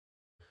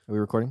Are we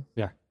recording?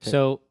 Yeah. Okay.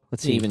 So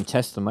let's Didn't see. even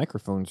test the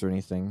microphones or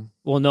anything.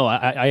 Well, no,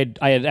 I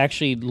had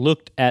actually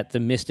looked at the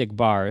Mystic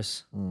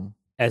bars Mm.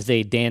 as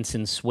they dance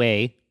and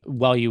sway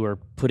while you were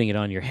putting it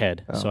on your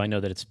head. Oh. So I know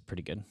that it's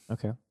pretty good.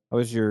 Okay. How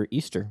was your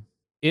Easter?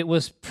 It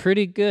was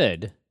pretty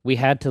good. We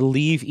had to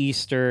leave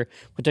Easter,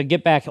 but to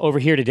get back over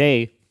here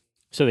today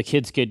so the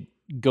kids could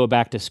go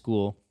back to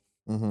school.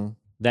 Mm-hmm.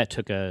 That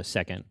took a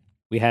second.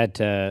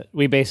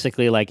 We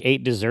basically like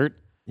ate dessert.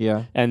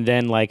 Yeah. And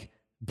then like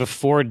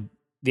before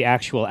the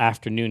actual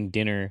afternoon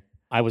dinner,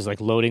 I was like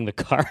loading the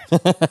car,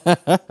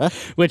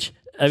 which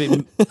I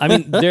mean,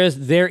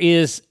 there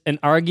is an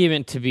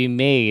argument to be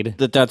made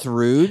That's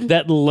rude?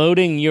 that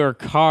loading your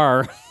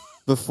car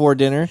Before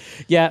dinner?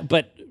 Yeah,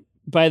 but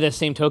by the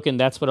same token,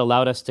 that's what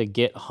allowed us to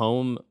get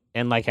home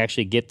and like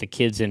actually get the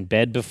kids in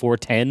bed before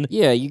 10.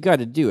 Yeah, you got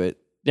to do it.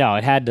 No,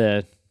 it had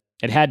to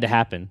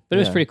happen. But it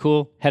was Yeah. pretty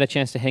cool. Had a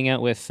chance to hang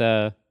out with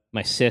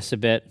my sis a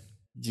bit.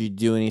 Did you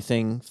do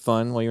anything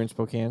fun while you were in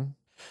Spokane?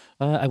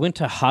 I went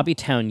to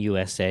Hobbytown,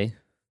 USA.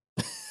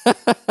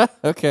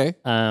 Okay.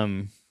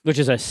 Which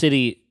is a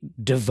city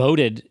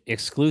devoted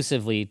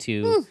exclusively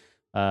to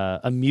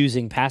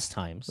amusing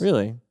pastimes.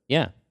 Really?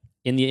 Yeah,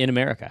 in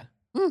America.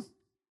 Hmm.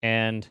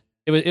 And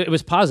it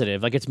was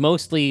positive. Like it's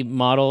mostly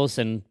models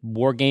and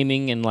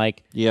wargaming and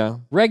like Yeah.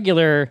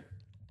 regular,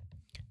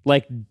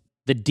 like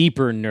the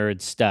deeper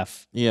nerd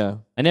stuff. Yeah.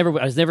 I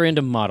was never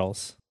into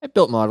models. I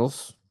built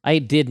models. I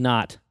did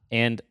not.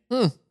 And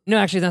Hmm. no,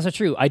 actually, that's not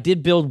true. I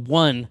did build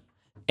one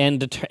and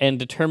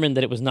determined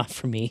that it was not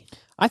for me.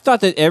 I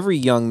thought that every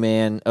young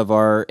man of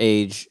our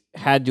age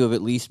had to have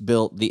at least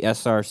built the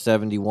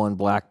SR-71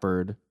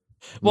 Blackbird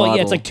Well, yeah, it's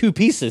model. like two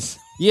pieces.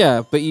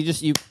 Yeah, but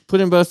you put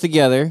them both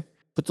together,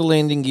 put the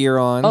landing gear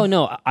on. Oh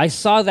no, I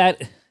saw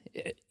that.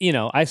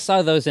 I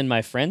saw those in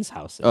my friends'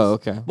 houses. Oh,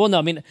 okay. Well, no,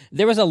 I mean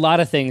there was a lot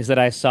of things that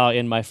I saw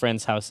in my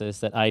friends' houses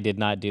that I did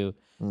not do,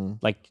 Mm.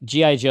 like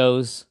GI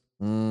Joes.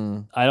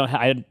 Mm.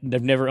 I've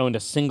never owned a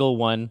single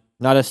one.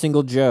 Not a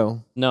single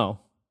Joe. No,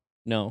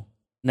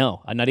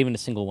 not even a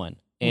single one.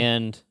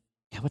 And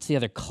yeah, what's the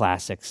other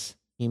classics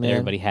that He-Man,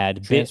 everybody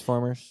had?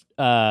 Transformers.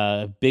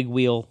 Big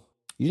Wheel.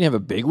 You didn't have a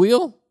big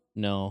wheel?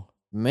 No.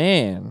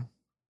 Man.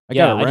 I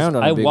Yeah, got around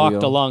on a I big walked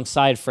wheel.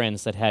 alongside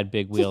friends that had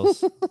big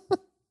wheels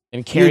and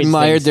You carried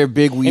admired things, their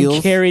big wheels?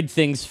 and carried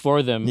things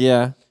for them.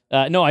 Yeah.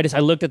 No, I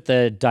looked at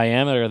the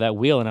diameter of that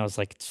wheel and I was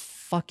like, it's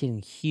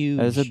fucking huge.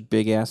 That is a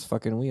big-ass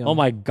fucking wheel. Oh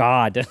my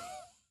God.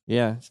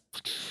 Yeah.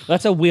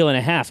 That's a wheel and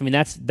a half. I mean,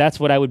 that's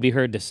what I would be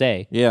heard to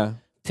say. Yeah.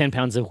 10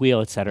 pounds of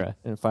wheel, etc.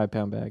 In a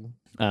 5-pound bag.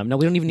 No,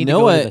 we don't even need to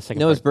go into the second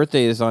Noah's part.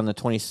 birthday is on the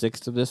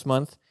 26th of this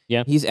month.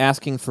 Yeah. He's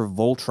asking for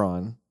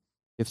Voltron.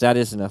 If that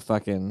isn't a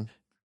fucking...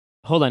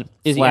 Hold on.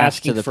 Is he Flash to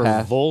asking the for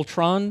past.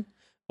 Voltron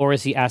or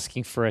is he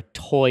asking for a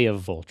toy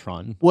of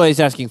Voltron? Well, he's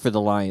asking for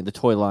the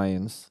toy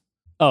lions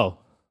Oh,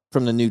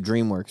 from the new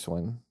DreamWorks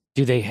one.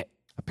 do they?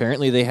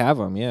 Apparently they have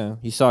them, yeah.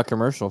 He saw a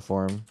commercial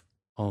for them.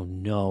 Oh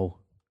no.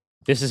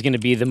 This is going to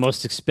be the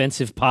most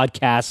expensive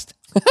podcast.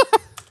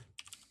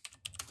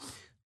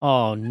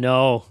 Oh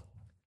no.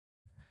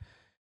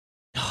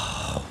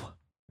 Are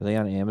they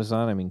on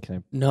Amazon? I mean, can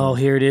I... No,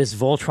 here it is.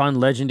 Voltron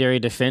Legendary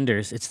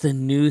Defenders. It's the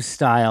new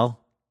style.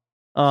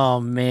 Oh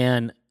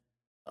man.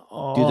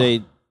 Oh. Do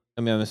they...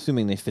 I mean, I'm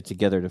assuming they fit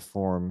together to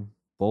form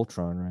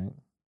Voltron, right?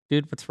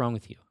 Dude, what's wrong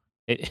with you?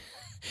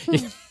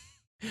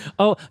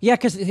 Oh, yeah,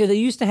 because they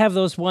used to have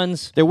those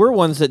ones. There were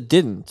ones that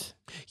didn't.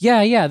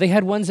 Yeah. They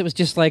had ones that was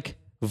just like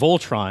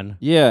Voltron.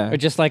 Yeah. Or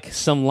just like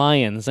some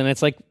lions. And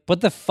it's like, what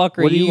the fuck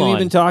are What are you you on?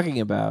 even talking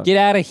about? Get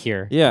out of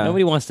here. Yeah.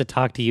 Nobody wants to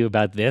talk to you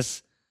about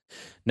this.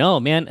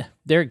 No, man,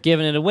 they're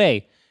giving it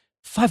away.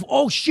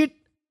 Oh, shit.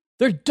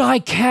 They're die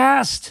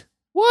cast.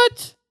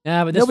 What?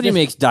 Yeah, but Nobody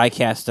makes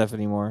die-cast stuff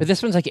anymore. But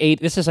this one's like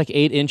 8. This is like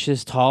 8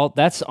 inches tall.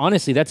 That's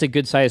honestly, that's a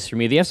good size for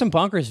me. They have some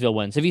Bonkersville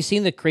ones. Have you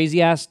seen the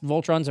crazy ass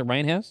Voltrons that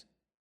Ryan has?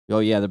 Oh,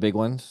 yeah, the big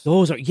ones?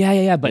 Those are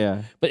yeah. But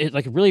yeah. but it's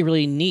like really,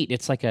 really neat.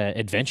 It's like a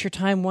Adventure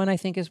Time one, I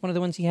think, is one of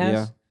the ones he has.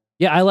 Yeah.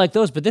 Yeah, I like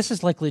those, but this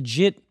is like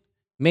legit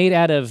made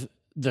out of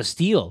the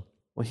steel.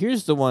 Well,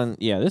 here's the one.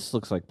 Yeah, this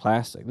looks like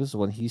plastic. This is the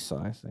one he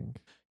saw, I think.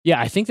 Yeah,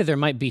 I think that there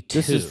might be two.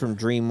 This is from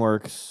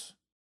DreamWorks.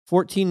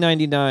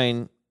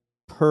 $14.99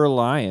 per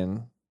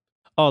lion.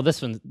 Oh,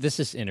 this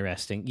is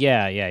interesting.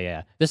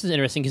 Yeah. This is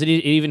interesting because it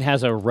even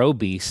has a row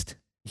beast.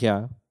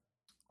 Yeah.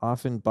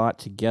 Often bought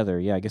together.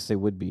 Yeah, I guess they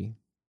would be.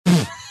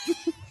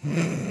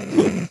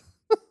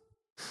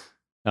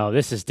 Oh,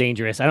 this is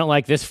dangerous. I don't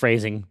like this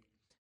phrasing.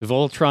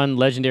 Voltron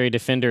Legendary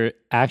Defender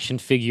action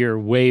figure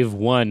wave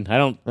 1.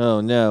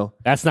 Oh, no.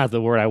 That's not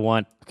the word I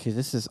want. Okay,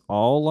 this is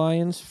all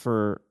lions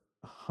for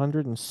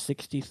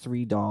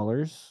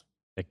 $163.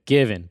 They're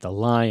giving the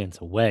lions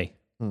away.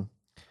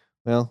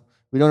 Well,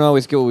 we don't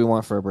always get what we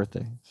want for our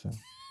birthday. So.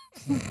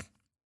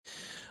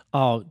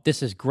 Oh,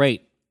 this is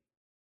great.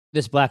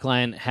 This black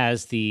lion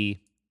has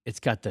it's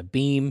got the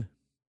beam.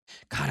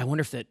 God, I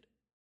wonder if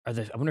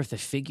the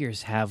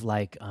figures have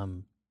like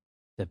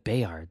the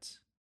Bayards.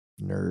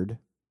 Nerd.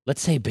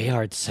 Let's say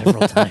Bayards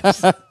several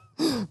times.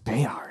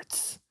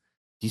 Bayards.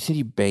 Do you see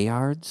any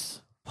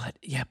Bayards? What?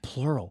 Yeah,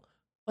 plural.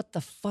 What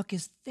the fuck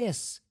is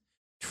this?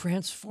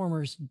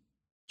 Transformers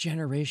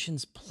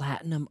Generations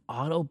Platinum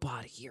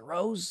Autobot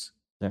Heroes?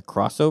 That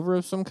crossover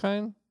of some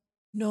kind?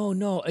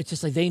 No. It's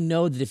just like they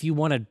know that if you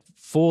want to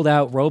fold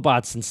out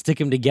robots and stick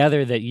them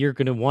together, that you're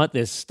going to want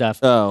this stuff.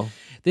 Oh.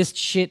 This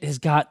shit has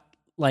got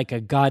like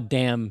a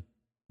goddamn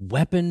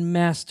weapon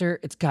master.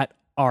 It's got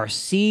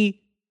RC.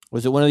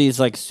 Was it one of these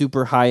like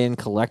super high-end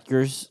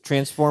collectors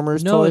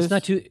Transformers No, toys? it's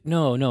not too.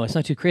 No, it's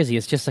not too crazy.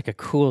 It's just like a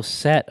cool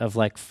set of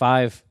like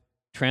 5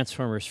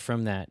 Transformers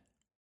from that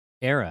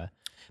era.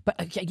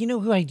 But you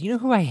know who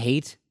I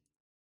hate?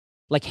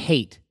 Like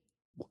hate.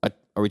 What?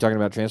 Are we talking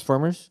about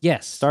Transformers?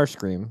 Yes.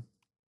 Starscream.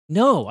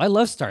 No, I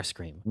love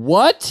Starscream.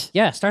 What?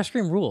 Yeah,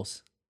 Starscream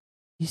rules.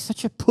 He's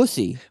such a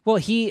pussy. Well,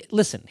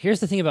 listen, here's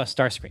the thing about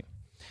Starscream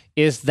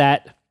is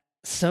that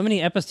so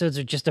many episodes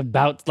are just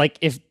about like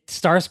if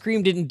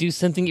Starscream didn't do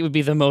something, it would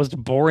be the most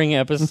boring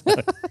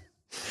episode.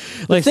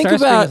 Like think Starscream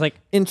about is like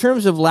in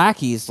terms of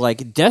lackeys,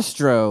 like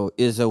Destro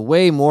is a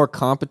way more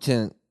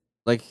competent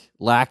like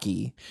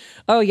lackey.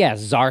 oh yeah,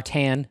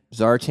 Zartan.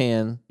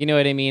 Zartan. You know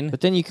what I mean? But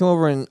then you come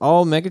over and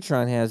all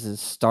Megatron has is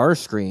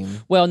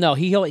Starscream. Well, no,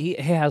 he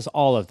has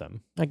all of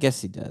them. I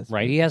guess he does.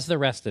 Right, he has the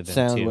rest of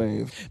them too.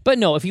 Soundwave. But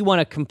no, if you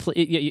want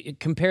to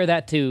compare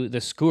that to the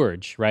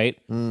Scourge, right?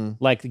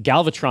 Like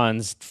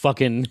Galvatron's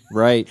fucking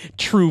Right.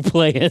 true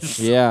players.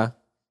 Yeah.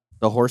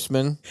 The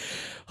Horseman.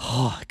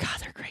 Oh God,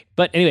 they're great.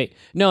 But anyway,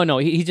 no,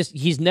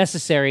 he's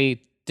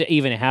necessary to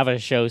even have a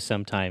show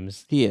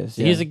sometimes. He is.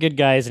 Yeah. Here's the good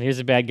guys and here's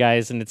the bad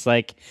guys, and it's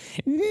like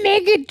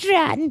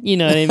Megatron. You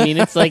know what I mean?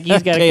 It's like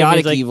he's got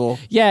chaotic like, evil.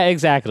 Yeah,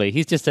 exactly.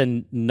 He's just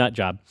a nut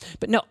job.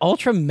 But no,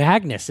 Ultra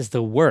Magnus is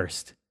the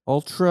worst.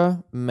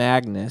 Ultra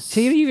Magnus. So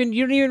you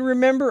don't even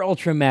remember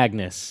Ultra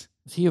Magnus.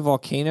 Is he a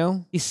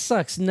volcano? He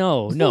sucks.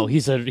 No,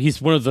 he's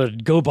one of the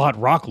GoBot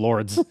rock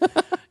lords.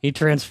 He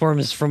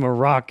transforms from a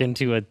rock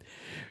into a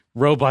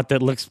robot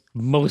that looks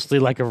mostly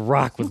like a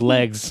rock with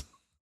legs.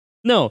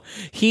 No,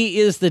 he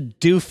is the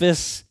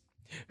doofus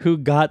who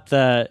got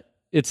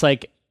it's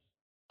like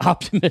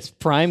Optimus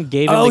Prime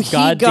gave him the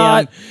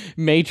goddamn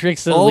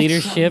Matrix of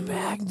leadership. Ultra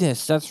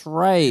Magnus, that's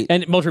right.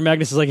 And Ultra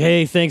Magnus is like,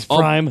 hey, thanks,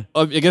 Prime.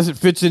 I guess it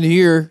fits in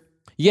here.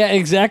 Yeah,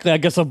 exactly. I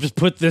guess I'll just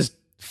put this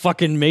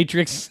fucking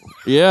Matrix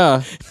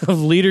Yeah.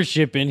 of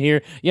leadership in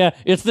here. Yeah,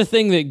 it's the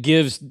thing that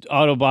gives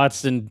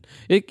Autobots and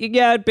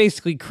it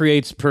basically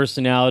creates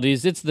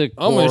personalities. It's the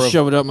I'm core gonna of-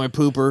 shove it up my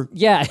pooper.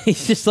 Yeah,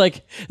 he's just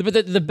like, but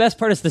the best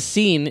part is the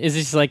scene is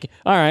just like,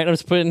 all right, I'll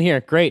just put it in here.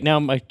 Great, now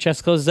my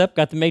chest closes up,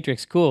 got the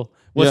Matrix. Cool.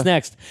 What's Yeah.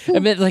 next? I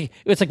mean, like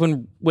it's like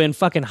when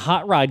fucking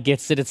Hot Rod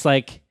gets it, it's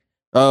like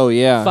Oh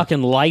yeah.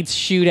 fucking lights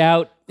shoot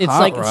out. It's Hot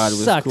like Rod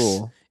was sucks.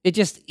 cool.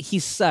 He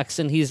sucks,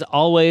 and he's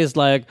always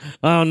like,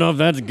 I don't know if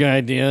that's a good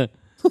idea.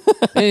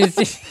 And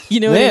it's, you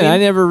know Man, what I I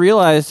mean? never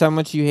realized how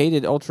much you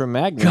hated Ultra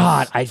Magnus.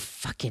 God, I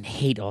fucking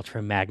hate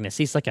Ultra Magnus.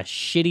 He's like a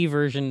shitty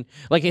version.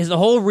 Like the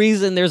whole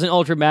reason there's an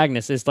Ultra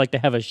Magnus is like to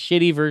have a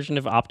shitty version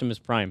of Optimus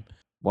Prime.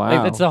 Wow.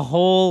 Like that's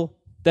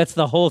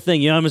the whole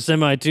thing. Yeah, I'm a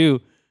semi too.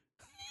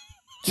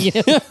 You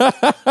know?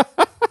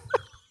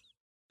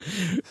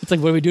 It's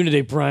like, what are we doing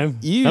today, Prime?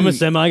 I'm a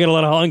semi. I got a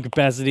lot of hauling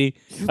capacity.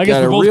 I guess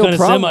Got we're a both real kind of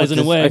problem semis with in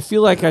a this. way. I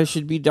feel like I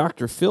should be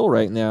Dr. Phil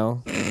right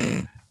now.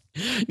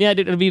 Yeah,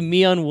 dude, it'll be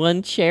me on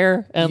one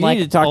chair and You like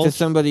need to talk to Ultra-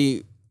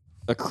 somebody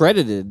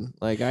accredited.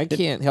 Like I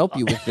can't help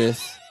you with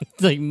this.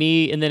 It's like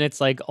me, and then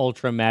it's like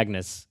Ultra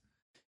Magnus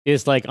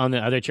is like on the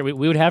other chair. We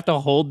would have to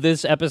hold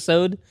this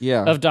episode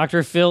Yeah. of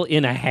Dr. Phil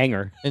in a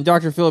hangar. And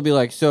Dr. Phil would be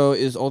like, so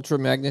is Ultra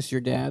Magnus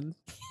your dad?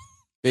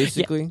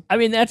 Basically. I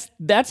mean,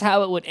 that's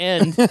how it would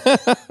end.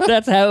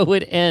 That's how it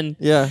would end.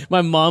 Yeah.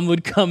 My mom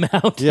would come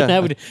out, Yeah. and I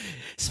would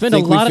spend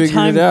Think a we lot of figured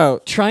time it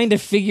out. trying to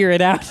figure it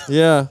out.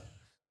 Yeah.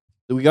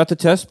 We got the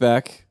test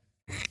back.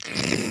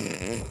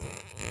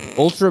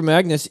 Ultra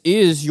Magnus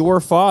is your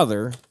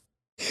father.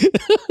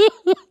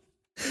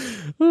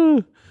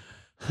 Oh,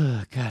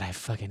 God, I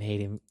fucking hate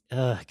him.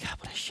 God,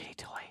 what a shitty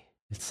toy.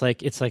 It's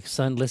like,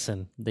 son,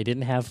 listen, they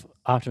didn't have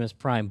Optimus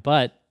Prime,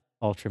 but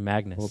Ultra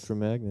Magnus. Ultra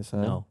Magnus, huh?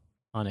 No,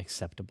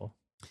 unacceptable.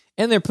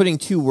 And they're putting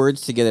two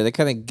words together. They're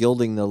kind of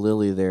gilding the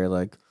lily there,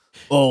 like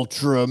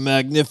Ultra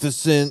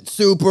Magnificent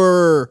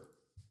Super.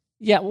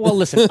 Yeah, well,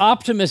 listen,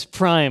 Optimus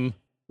Prime.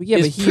 Yeah,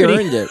 is but he pretty-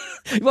 earned it.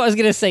 Well, I was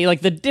gonna say,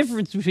 like, the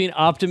difference between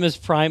Optimus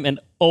Prime and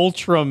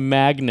Ultra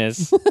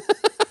Magnus,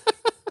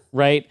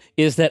 right,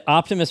 is that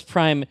Optimus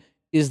Prime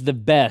is the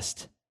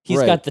best. He's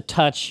Right. got the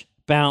touch,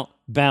 bow,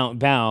 bow,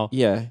 bow.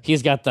 Yeah.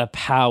 He's got the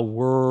power.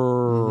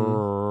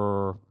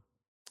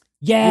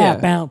 Yeah, Yeah.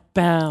 bow,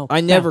 bow.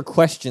 I bow. never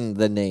questioned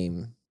the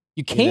name.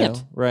 You you can't.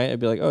 know, right? I'd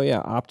be like, oh, yeah,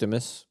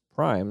 Optimus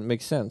Prime.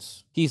 Makes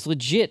sense. He's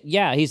legit.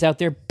 Yeah, he's out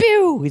there.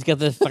 Pew! He's got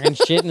the fucking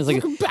shit, and it's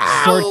like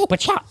sword,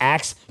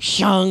 axe,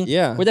 shung.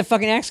 Yeah. Where'd the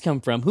fucking axe come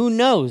from? Who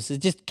knows? It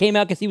just came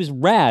out because he was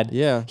rad.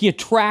 Yeah. He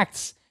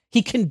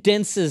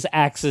condenses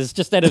axes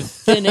just out of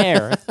thin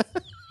air.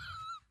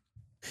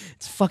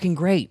 It's fucking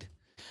great.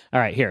 All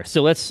right, here.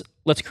 So let's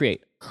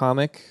create.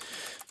 Comic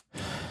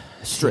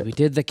strip. We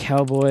did the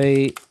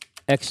Cowboy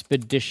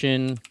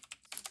Expedition.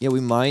 Yeah, we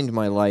mined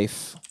my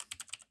life.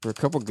 For a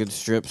couple good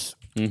strips.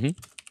 Mm-hmm.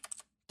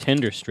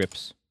 Tender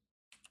strips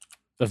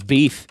of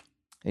beef.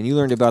 And you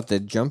learned about the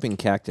jumping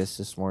cactus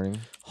this morning.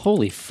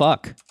 Holy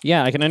fuck.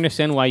 Yeah, I can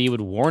understand why you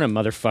would warn a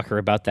motherfucker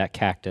about that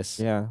cactus.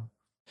 Yeah.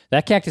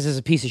 That cactus is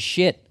a piece of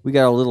shit. We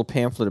got a little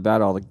pamphlet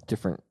about all the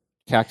different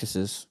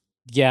cactuses.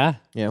 Yeah.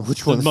 Yeah,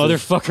 which The one?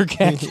 motherfucker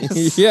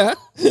cactus. Yeah.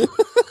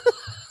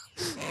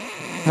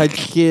 Hide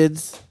your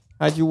kids.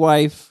 Hide your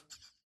wife.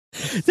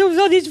 There was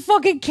all these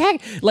fucking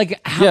cactus. Like,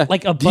 Yeah,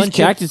 like a these bunch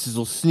of... cactuses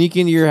will sneak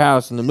into your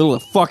house in the middle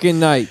of fucking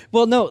night.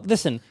 Well, no,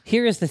 listen,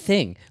 here is the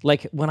thing.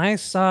 Like, when I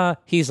saw,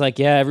 he's like,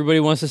 yeah, everybody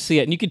wants to see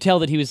it. And you could tell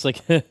that he was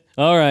like,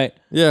 all right.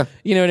 Yeah.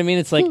 You know what I mean?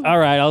 It's like, all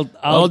right,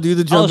 I'll do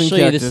the jumping I'll show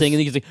you cactus. this thing.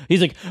 And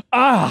he's like,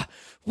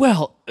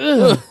 well,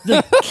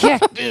 the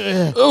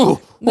cactus. Oh,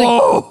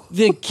 whoa.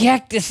 The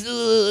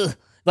cactus.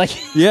 Like,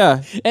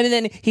 Yeah. and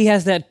then he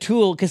has that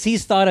tool because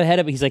he's thought ahead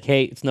of it. He's like,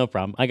 hey, it's no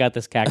problem. I got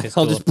this cactus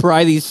I'll tool. just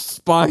pry these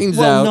spines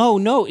Well, out.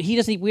 no, he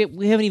doesn't. We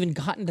haven't even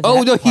gotten to that.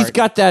 Oh, no, he's part.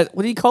 got that.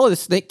 What do you call it? A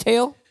snake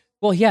tail?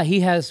 Well, yeah,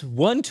 he has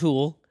one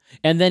tool,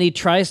 and then he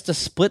tries to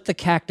split the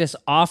cactus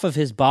off of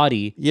his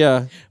body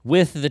Yeah.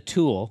 with the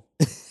tool.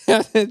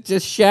 It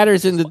just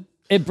shatters into,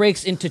 It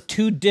breaks into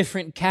two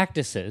different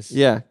cactuses,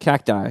 yeah,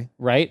 cacti.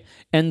 right?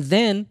 And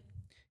then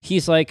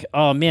he's like,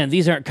 oh, man,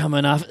 these aren't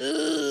coming off.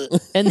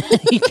 And then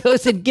he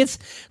goes and gets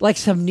like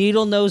some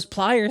needle nose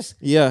pliers,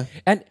 Yeah.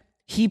 and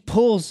he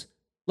pulls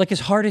like as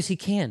hard as he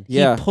can.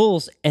 Yeah. He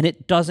pulls, and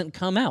it doesn't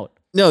come out.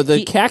 No,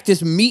 the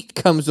cactus meat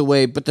comes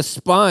away, but the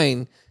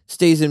spine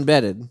stays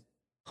embedded.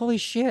 Holy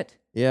shit.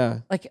 Yeah.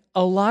 Like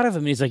a lot of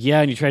them. And he's like,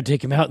 yeah, and you try to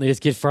take them out and they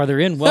just get farther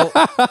in. Well,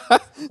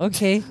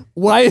 okay.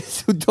 Why?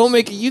 Don't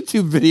make a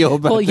YouTube video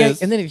about Well, yeah,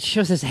 this. and then it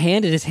shows his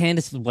hand, and his hand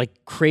is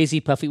like crazy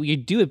puffy. Well, you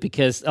do it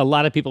because a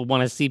lot of people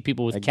want to see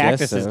people with I guess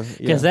cactuses. so,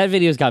 Because yeah. that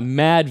video's got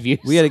mad views.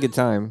 We had a good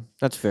time.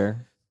 That's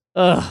fair.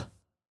 Ugh.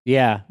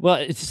 Yeah. Well,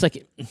 it's just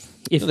like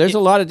if There's a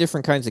lot of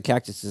different kinds of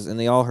cactuses, and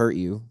they all hurt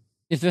you.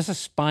 if there's a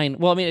spine.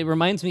 Well, I mean, it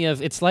reminds me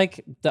of it's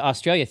like the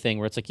Australia thing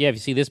where it's like, yeah, if you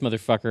see this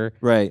motherfucker,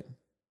 Right.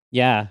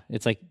 yeah,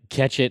 it's like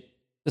catch it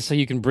so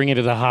you can bring it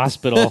to the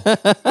hospital.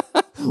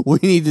 We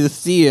need to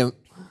see him.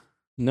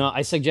 No,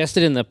 I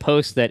suggested in the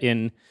post that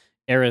in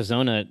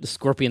Arizona, the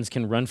scorpions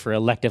can run for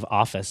elective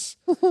office.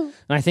 And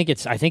I think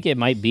it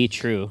might be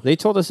true. They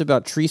told us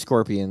about tree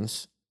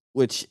scorpions,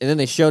 and then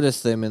they showed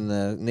us them in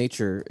the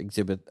nature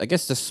exhibit. I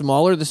guess the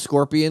smaller the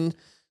scorpion,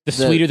 The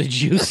sweeter the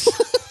juice.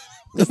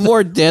 the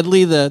more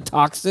deadly the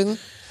toxin.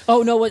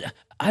 Oh no, what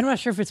I'm not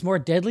sure if it's more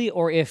deadly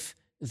or if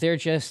they're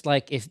just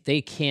like if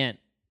they can't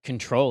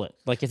control it.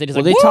 Like if they just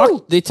Well,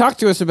 like they talk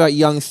to us about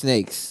young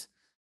snakes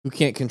who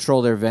can't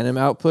control their venom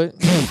output.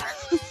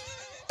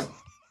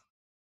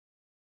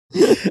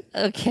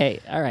 okay,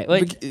 all right.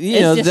 Well,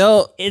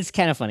 it's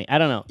kind of funny. I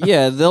don't know.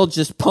 Yeah, they'll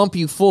just pump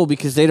you full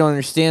because they don't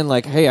understand.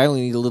 Like, hey, I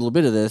only need a little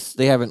bit of this.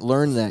 They haven't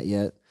learned that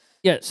yet.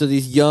 Yeah. So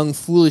these young,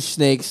 foolish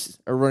snakes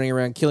are running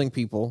around killing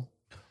people.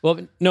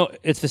 Well, no,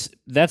 it's this.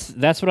 That's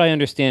what I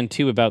understand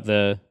too about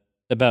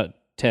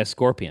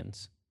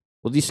scorpions.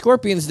 Well, these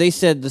scorpions, they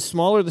said the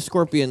smaller the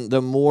scorpion,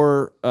 the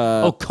more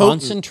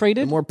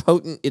concentrated, the more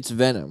potent its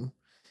venom.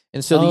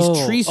 And so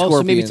these tree scorpions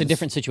so maybe it's a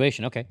different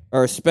situation. Okay.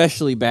 are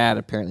especially bad,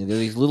 apparently. They're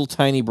these little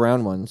tiny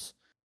brown ones.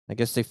 I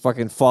guess they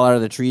fucking fall out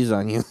of the trees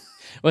on you.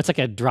 Well, it's like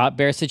a drop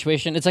bear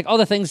situation. It's like all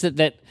the things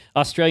that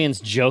Australians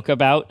joke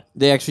about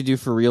They actually do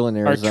for real in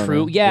are Arizona.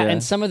 true. Yeah,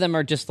 and some of them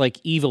are just like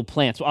evil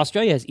plants. Well,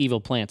 Australia has evil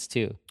plants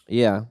too.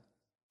 Yeah.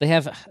 They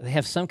have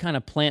some kind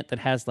of plant that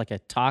has like a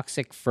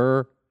toxic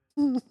fir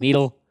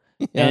needle.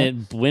 Yeah.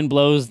 And wind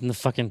blows and the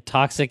fucking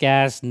toxic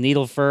ass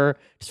needle fur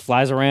just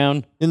flies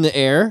around. In the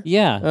air?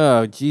 Yeah.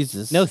 Oh,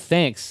 Jesus. No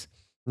thanks.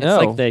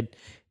 No.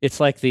 It's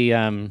like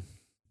the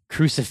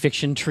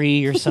crucifixion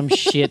tree or some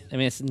shit. I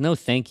mean, it's no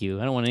thank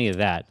you. I don't want any of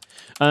that.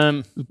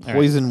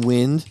 Poison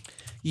wind.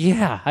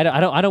 Yeah, I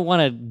don't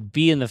want to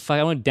be in the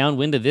I want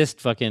downwind of this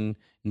fucking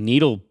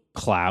needle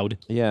cloud.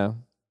 Yeah.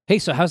 Hey,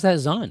 so how's that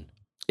Zon?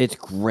 It's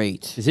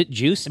great. Is it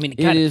juice? I mean,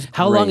 It God, is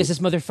how long great. has this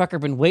motherfucker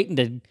been waiting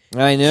to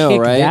I know,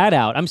 kick right? that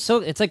out?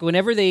 It's like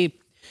whenever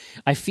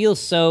I feel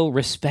so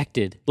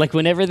respected. Like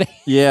whenever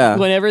Yeah.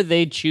 whenever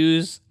they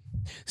choose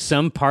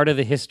some part of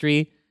the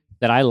history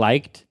that I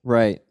liked.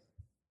 Right.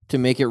 To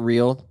make it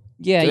real.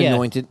 Yeah, to yeah.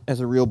 anoint it as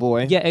a real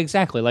boy. Yeah,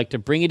 exactly. Like to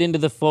bring it into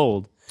the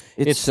fold.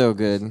 It's so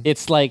good.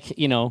 It's like,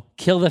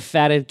 kill the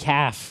fatted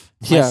calf.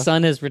 My Yeah.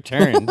 son has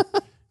returned.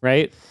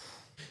 Right?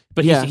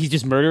 But Yeah. he's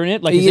just murdering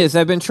it? Like He is.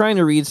 I've been trying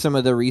to read some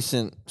of the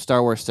recent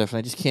Star Wars stuff, and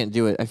I just can't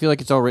do it. I feel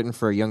like it's all written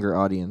for a younger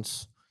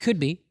audience. Could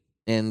be.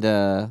 And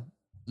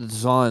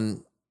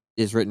Zahn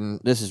is written,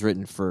 this is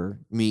written for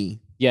me.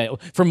 Yeah,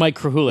 for Mike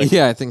Krahulik.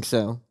 Yeah, I think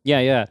so.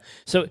 Yeah.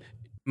 So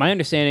my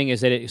understanding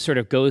is that it sort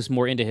of goes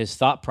more into his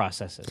thought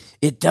processes.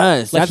 It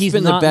does. Like That's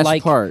been the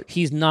best part.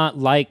 He's not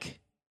like,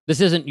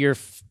 this isn't your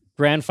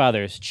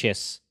grandfather's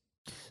Chiss.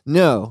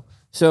 No.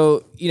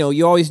 So,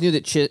 you always knew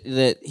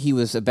that he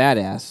was a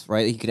badass,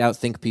 right? He could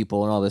outthink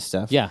people and all this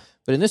stuff. Yeah.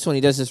 But in this one,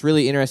 he does this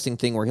really interesting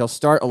thing where he'll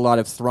start a lot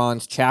of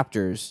Thrawn's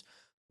chapters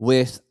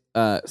with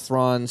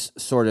Thrawn's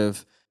sort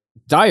of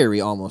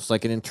diary, almost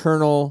like an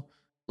internal,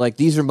 like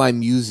these are my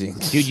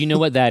musings. Dude, you know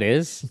what that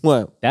is?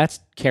 What? That's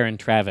Karen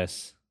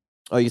Travis.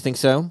 Oh, you think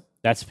so?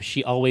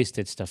 She always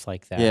did stuff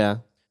like that. Yeah.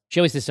 She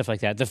always did stuff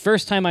like that. The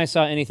first time I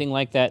saw anything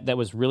like that that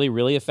was really,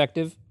 really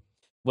effective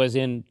was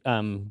in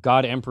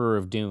God Emperor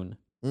of Dune.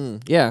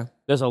 Yeah.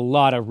 There's a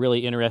lot of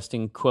really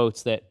interesting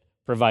quotes that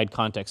provide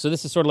context. So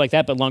this is sort of like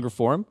that, but longer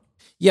form.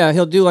 Yeah,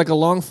 he'll do like a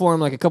long form,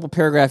 like a couple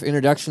paragraph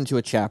introduction to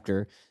a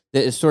chapter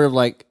that is sort of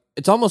like,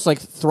 it's almost like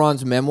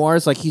Thrawn's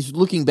memoirs. Like he's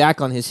looking back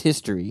on his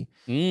history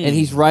and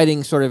he's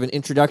writing sort of an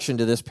introduction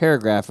to this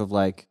paragraph of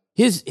like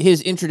his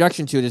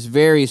introduction to it is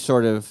very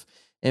sort of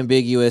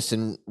ambiguous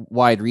and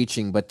wide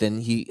reaching, but then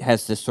he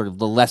has this sort of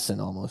the lesson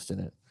almost in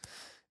it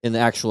in the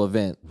actual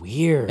event.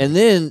 Weird. And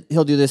then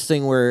he'll do this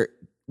thing where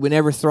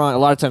whenever Thrawn, a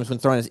lot of times when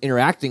Thrawn is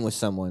interacting with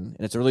someone,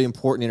 and it's a really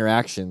important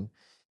interaction,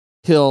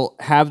 he'll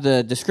have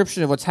the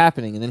description of what's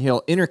happening, and then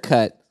he'll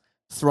intercut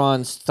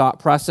Thrawn's thought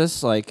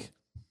process, like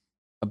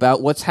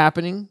about what's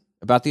happening,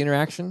 about the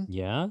interaction.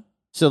 Yeah.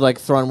 So like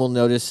Thrawn will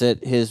notice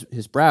that his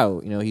brow,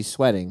 he's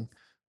sweating,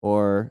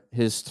 or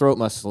his throat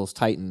muscles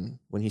tighten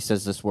when he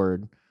says this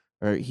word,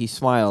 or he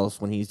smiles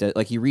when he's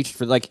like he reached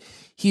for like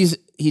he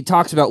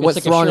talks about what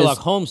like Thrawn a Sherlock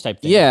is. Holmes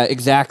type thing. Yeah,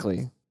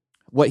 exactly.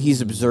 What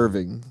he's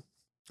observing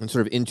and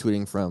sort of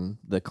intuiting from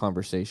the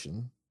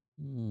conversation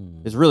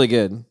is really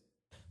good.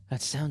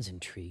 That sounds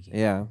intriguing.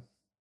 Yeah. I'm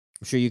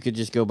sure you could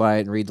just go by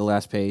it and read the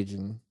last page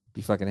and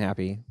be fucking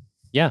happy.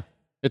 Yeah.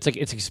 It's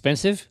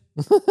expensive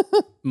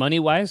money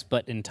wise,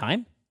 but in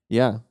time.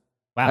 Yeah.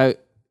 Wow.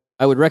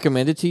 I would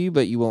recommend it to you,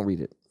 but you won't read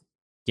it.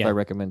 Yeah. If I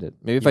recommend it.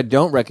 Maybe if I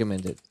don't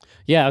recommend it.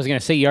 Yeah, I was gonna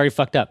say you already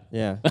fucked up.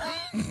 Yeah.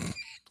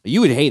 You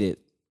would hate it.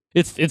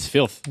 It's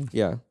filth.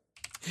 Yeah.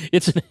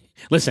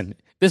 Listen,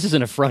 this is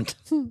an affront.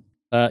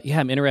 Yeah,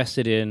 I'm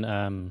interested in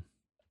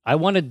I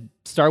wanted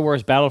Star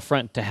Wars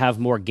Battlefront to have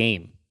more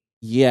game.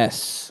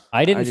 Yes.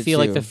 I didn't did feel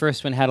like too. the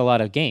first one had a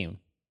lot of game.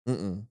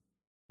 Mm-mm.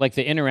 Like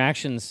the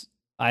interactions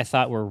I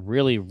thought were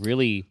really,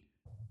 really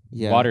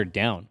watered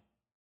down.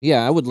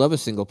 Yeah, I would love a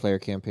single player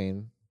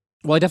campaign.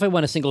 Well, I definitely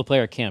want a single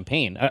player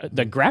campaign.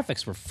 The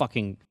graphics were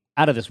fucking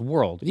out of this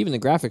world. But even the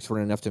graphics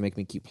weren't enough to make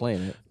me keep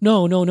playing it.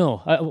 No.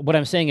 What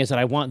I'm saying is that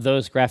I want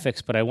those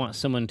graphics, but I want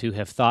someone to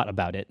have thought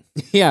about it.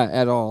 Yeah,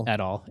 at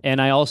all.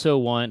 And I also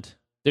want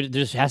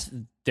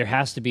there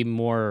has to be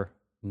more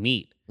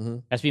meat. Mm-hmm.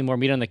 Has to be more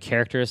meat on the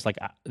characters. Like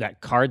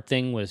that card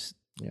thing was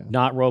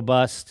not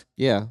robust.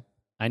 Yeah.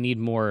 I need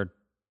more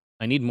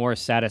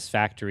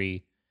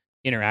satisfactory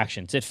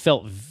interactions. It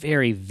felt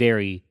very,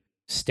 very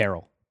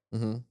sterile.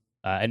 Mm-hmm.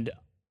 And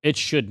it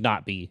should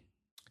not be.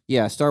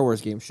 Yeah, Star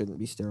Wars games shouldn't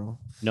be sterile.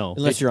 No.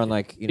 Unless you're on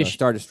like,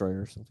 Star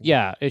Destroyer or something.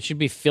 Yeah, it should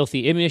be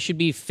filthy. I mean, it should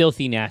be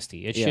filthy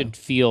nasty. It should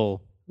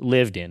feel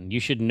lived in. You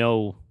should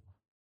know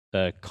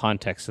the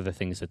context of the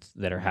things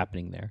that are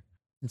happening there.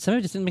 And some of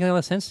it just didn't make a lot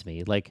of sense to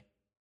me. Like,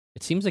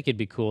 it seems like it'd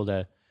be cool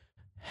to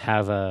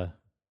have a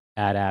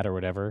ad or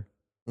whatever.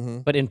 Mm-hmm.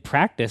 But in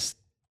practice,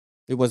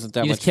 it wasn't that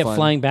much fun. You just kept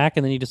flying back,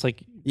 and then you just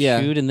like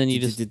shoot, and then you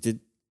just...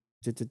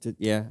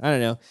 Yeah, I don't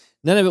know.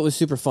 None of it was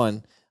super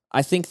fun.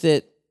 I think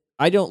that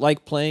I don't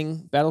like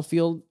playing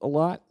Battlefield a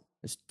lot.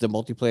 The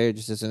multiplayer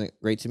just isn't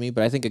great to me,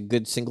 but I think a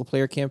good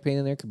single-player campaign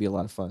in there could be a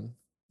lot of fun.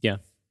 Yeah.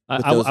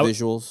 With those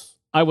visuals.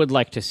 I would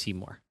like to see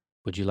more.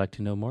 Would you like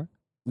to know more?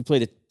 We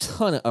played a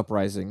ton of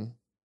Uprising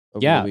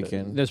over the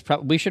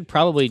weekend. We should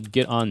probably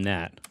get on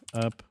that.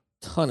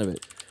 Ton of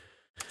it.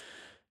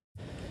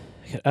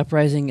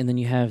 Uprising, and then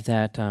you have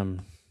that.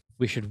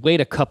 We should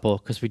wait a couple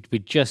because we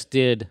just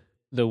did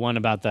the one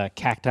about the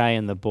cacti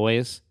and the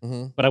boys.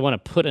 Mm-hmm. But I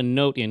want to put a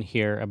note in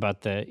here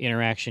about the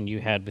interaction you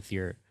had with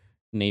your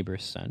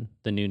neighbor's son,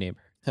 the new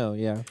neighbor. Oh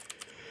yeah,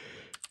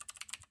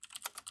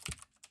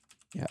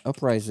 yeah.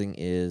 Uprising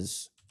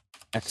is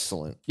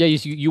excellent. Yeah,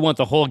 you want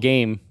the whole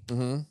game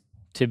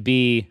to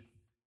be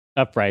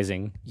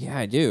Uprising. Yeah,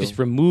 I do. Just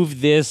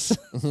remove this.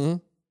 Mm-hmm.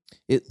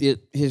 It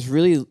has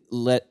really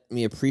let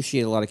me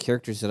appreciate a lot of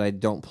characters that I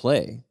don't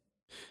play.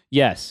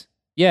 Yes.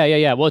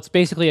 Yeah. Well, it's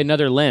basically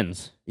another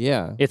lens.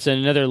 Yeah. It's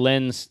another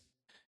lens.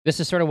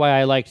 This is sort of why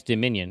I liked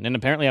Dominion. And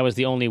apparently I was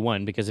the only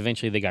one because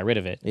eventually they got rid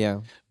of it.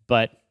 Yeah.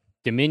 But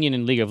Dominion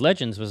in League of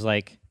Legends was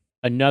like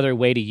another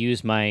way to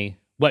use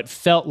what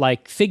felt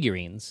like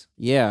figurines.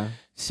 Yeah.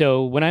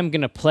 So when I'm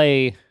going to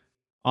play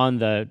on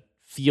the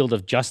field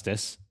of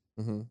justice,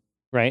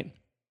 right,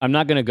 I'm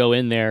not going to go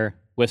in there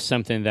with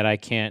something that I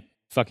can't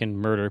fucking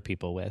murder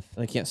people with.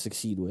 I can't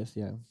succeed with,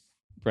 yeah.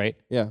 Right?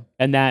 Yeah.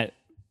 And that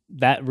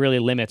really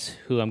limits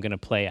who I'm going to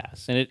play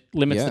as. And it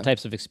limits the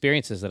types of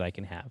experiences that I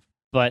can have.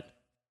 But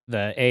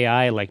the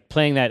AI, like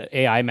playing that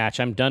AI match,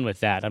 I'm done with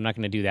that. I'm not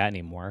going to do that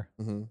anymore.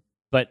 Mm-hmm.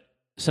 But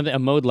a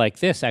mode like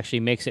this actually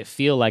makes it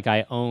feel like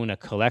I own a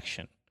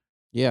collection.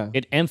 Yeah.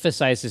 It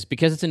emphasizes,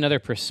 because it's another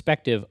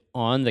perspective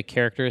on the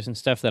characters and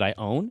stuff that I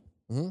own,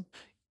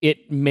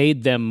 it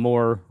made them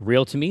more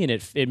real to me, and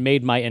it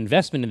made my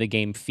investment in the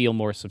game feel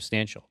more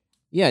substantial.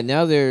 Yeah,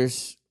 now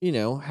there's,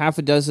 half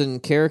a dozen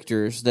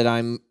characters that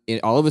I'm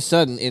all of a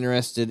sudden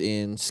interested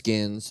in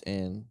skins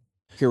and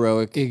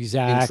heroic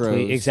Exactly,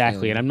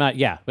 intros. and I'm not.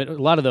 Yeah, but a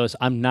lot of those,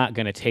 I'm not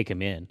going to take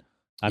them in.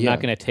 I'm Yeah.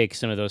 not going to take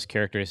some of those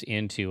characters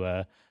into.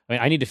 I mean,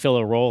 I need to fill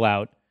a role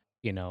out,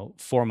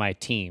 for my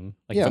team.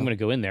 Like if I'm Yeah. going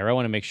to go in there, I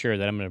want to make sure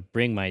that I'm going to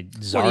bring my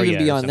Well, and even Zarya or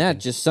beyond that, something.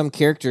 just some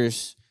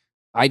characters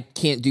I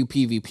can't do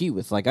PvP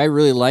with. Like, I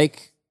really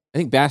like. I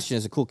think Bastion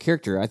is a cool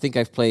character. I think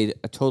I've played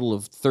a total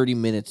of 30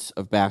 minutes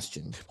of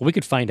Bastion. Well, we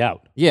could find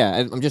out. Yeah,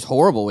 I'm just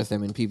horrible with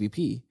him in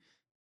PvP,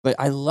 but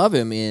I love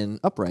him in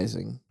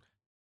Uprising.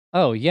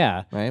 Oh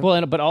yeah. Right?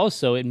 Well, but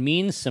also it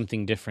means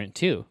something different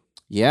too.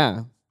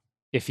 Yeah.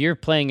 If you're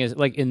playing as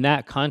like in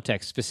that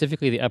context,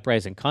 specifically the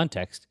Uprising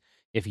context,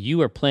 if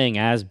you are playing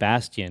as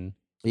Bastion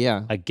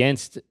Yeah.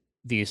 against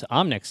these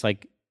Omnics,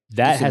 like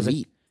that It's a has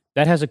meat.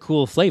 that has a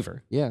cool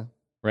flavor, Yeah.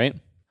 right?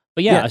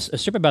 But yeah, Yeah. a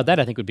strip about that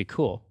I think would be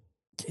cool.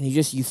 And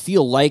you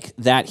feel like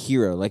that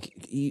hero. Like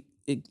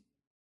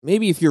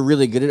maybe if you're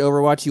really good at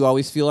Overwatch, you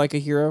always feel like a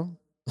hero.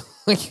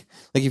 like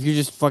if you're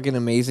just fucking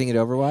amazing at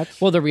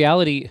Overwatch. Well, the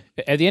reality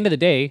at the end of the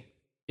day,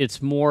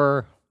 it's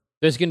more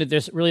there's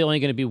really only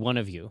gonna be one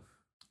of you.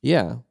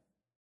 Yeah.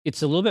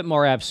 It's a little bit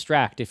more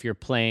abstract if you're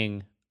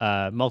playing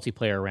a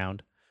multiplayer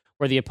round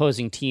where the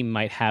opposing team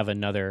might have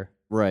another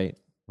Right.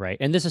 right.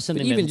 And this is But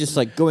something even that, just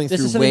like going this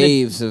through is something that-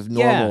 waves of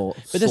normal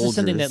but this is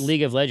something that soldiers.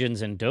 League of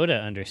Legends and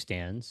Dota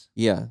understands.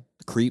 Yeah.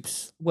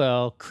 Creeps.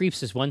 Well,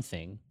 creeps is one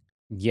thing.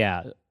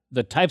 Yeah,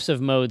 the types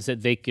of modes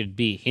that they could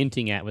be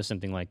hinting at with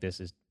something like this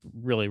is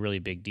really, really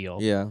big deal.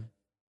 Yeah.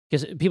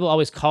 Because people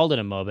always called it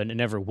a MOBA, and it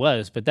never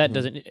was. But that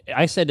doesn't.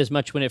 I said as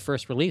much when it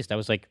first released. I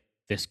was like,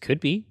 this could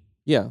be.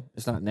 Yeah.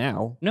 It's not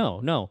now.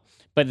 No.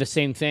 But the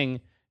same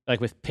thing,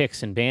 like with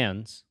picks and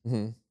bans.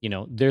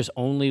 Mm-hmm. There's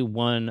only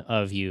one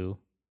of you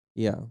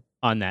Yeah.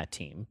 on that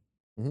team,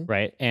 Mhm.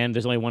 right? And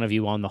there's only one of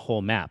you on the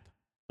whole map.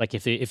 Like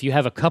if you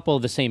have a couple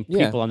of the same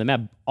Yeah. people on the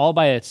map, all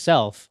by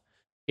itself,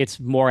 it's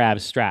more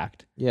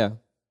abstract. Yeah.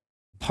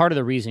 Part of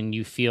the reason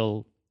you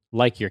feel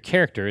like your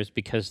character is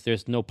because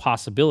there's no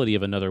possibility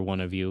of another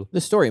one of you. The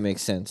story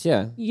makes sense.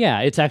 Yeah. Yeah,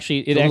 it a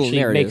actually little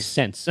narrative. makes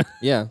sense.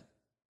 Yeah.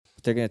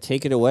 But they're gonna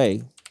take it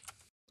away.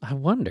 I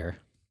wonder,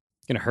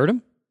 gonna hurt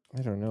him?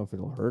 I don't know if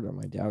it'll hurt them.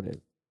 I doubt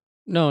it.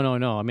 No.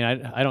 I mean,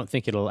 I don't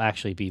think it'll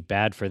actually be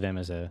bad for them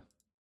as a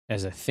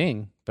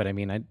thing. But I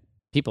mean,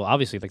 people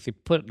obviously like they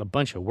put a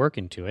bunch of work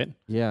into it.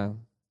 Yeah.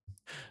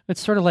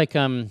 It's sort of like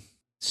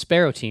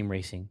Sparrow Team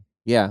Racing,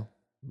 Yeah.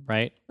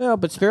 right? Well,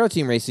 but Sparrow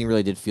Team Racing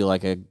really did feel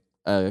like a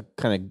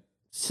kind of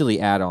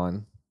silly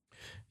add-on.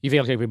 You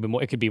feel like it could be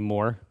more? It could be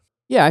more.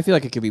 Yeah, I feel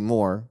like it could be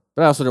more,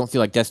 but I also don't feel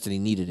like Destiny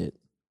needed it.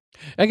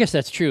 I guess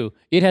that's true.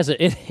 It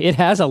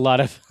has a lot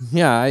of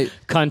Yeah,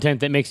 content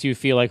that makes you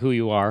feel like who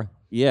you are.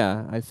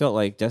 I felt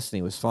like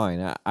Destiny was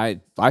fine. I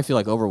feel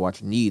like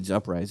Overwatch needs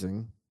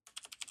Uprising.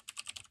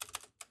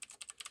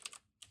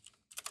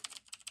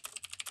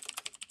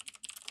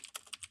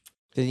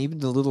 And even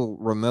the little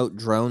remote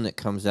drone that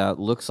comes out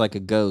looks like a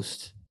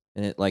ghost,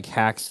 and it like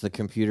hacks the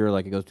computer,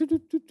 like it goes doot,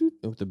 doot, doot, doot,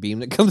 with the beam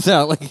that comes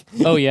out. Like,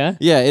 Oh yeah.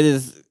 yeah, it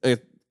is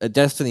a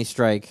Destiny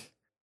strike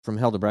from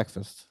Hell to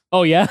Breakfast.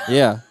 Oh yeah.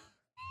 Yeah,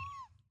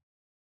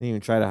 didn't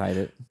even try to hide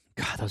it.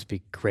 God, that would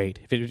be great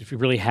if it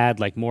really had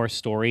like more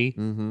story.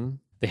 Mm-hmm.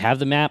 They have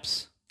the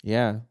maps,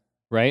 Yeah,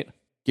 right?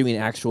 give me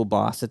an actual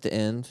boss at the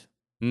end.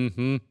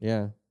 Mm-hmm.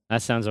 Yeah,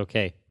 That sounds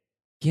okay.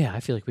 Yeah, I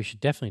feel like we should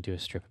definitely do a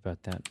strip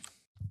about that.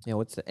 yeah.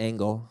 What's the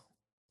angle?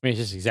 I mean, it's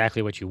just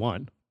exactly what you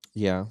want.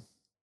 Yeah,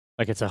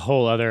 Like it's a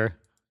whole other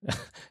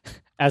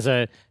as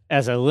a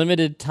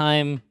limited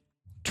time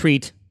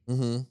treat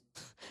mm-hmm.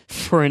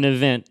 for an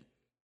event.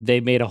 They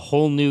made a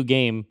whole new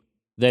game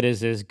that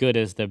is as good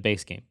as the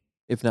base game.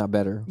 If not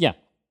better. Yeah.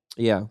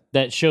 Yeah,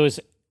 That shows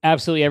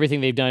absolutely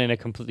everything they've done in a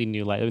completely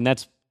new light. I mean,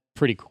 that's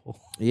pretty cool,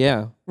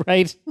 yeah.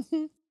 right?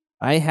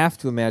 I have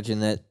to imagine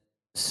that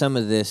some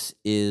of this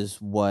is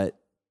what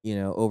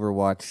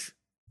Overwatch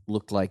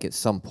looked like at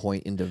some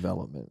point in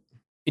development.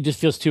 It just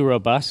feels too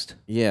robust.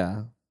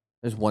 Yeah,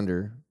 I just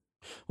wonder.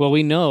 Well,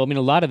 we know. I mean,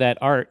 a lot of that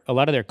art, a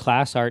lot of their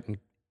class art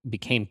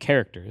became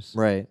characters,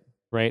 Right,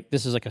 right?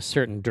 This is like a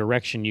certain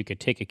direction you could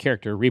take a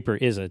character. Reaper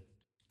is a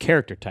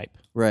character type,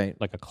 right.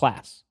 like a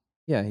class.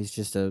 Yeah, he's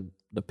just the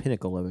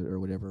pinnacle of it or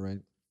whatever, right?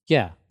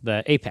 Yeah,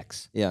 the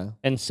apex. Yeah,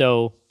 And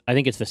so I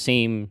think it's the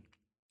same.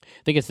 I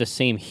think it's the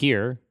same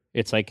here.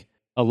 It's like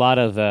a lot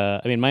of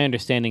I mean, my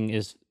understanding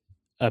is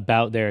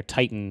about their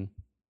Titan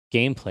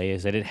gameplay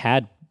is that it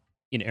had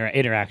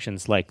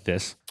interactions like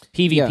this.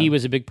 PvP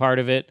was a big part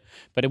of it,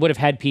 but it would have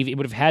had It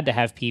would have had to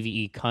have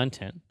PvE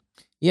content.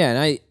 yeah,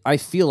 and I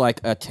feel like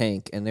a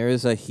tank, and there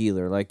is a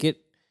healer. Like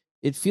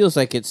it feels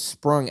like it's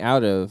sprung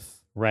out of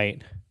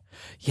Right.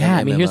 Yeah,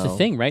 I mean, here's the MMO.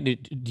 thing, right?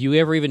 Do you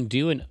ever even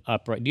do an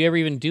upright? Do you ever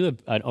even do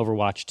an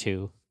Overwatch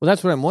 2? Well,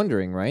 that's what I'm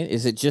wondering, right?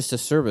 Is it just a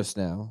service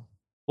now?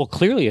 Well,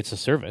 clearly it's a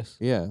service.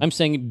 Yeah. I'm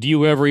saying, do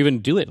you ever even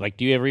do it? Like,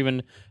 do you ever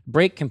even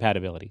break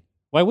compatibility?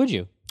 Why would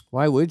you?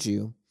 Why would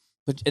you?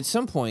 But at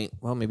some point,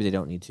 well, maybe they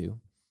don't need to. I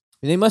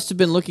mean, they must have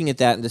been looking at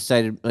that and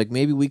decided, like,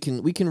 maybe we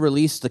can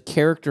release the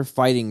character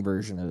fighting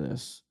version of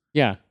this.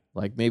 Yeah.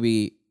 Like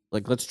maybe,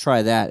 like let's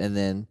try that, and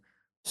then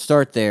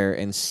start there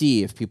and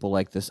see if people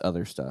like this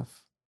other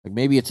stuff. Like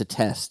maybe it's a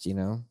test,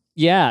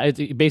 Yeah,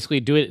 basically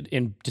do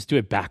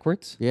it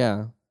backwards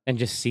Yeah, and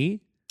just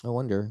see. I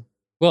wonder.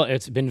 Well,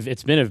 it's been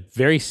a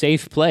very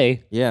safe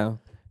play. Yeah,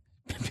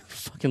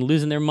 Fucking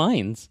losing their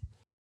minds.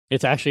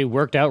 It's actually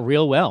worked out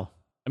real well.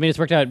 I mean, it's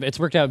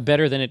worked out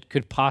better than it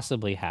could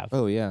possibly have.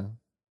 oh yeah.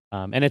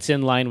 And it's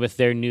in line with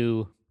their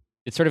new.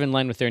 It's sort of in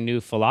line with their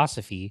new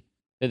philosophy.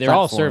 They're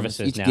all Platforms.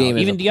 services Each now. game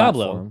is Even a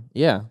Diablo. platform.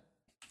 Yeah.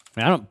 I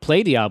mean, I don't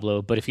play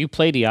Diablo, but if you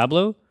play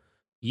Diablo,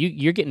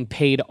 you're getting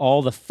paid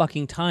all the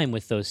fucking time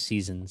with those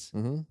seasons.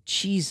 Mm-hmm.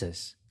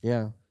 Jesus.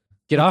 Yeah.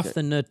 Get off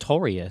the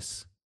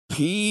notorious.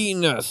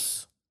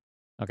 Penis.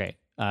 Okay.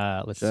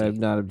 Let's Should I see.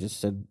 not have just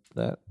said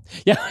that?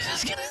 Yeah, I was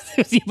just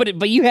gonna say,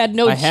 but you had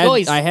no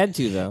choice. I had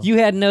to though. You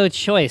had no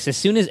choice. As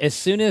soon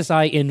as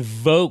I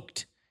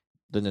invoked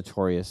The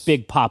notorious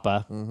Big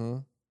Papa, Mm-hmm.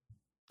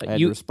 I had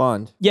to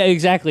respond. Yeah,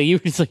 exactly. You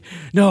were just like,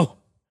 no,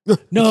 I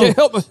can't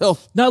help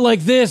myself. not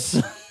like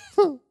this.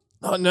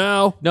 Not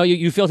now. No,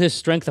 you felt his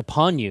strength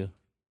upon you,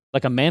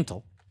 like a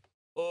mantle.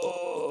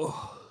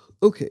 Oh,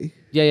 okay.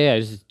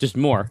 Yeah. Just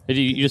more.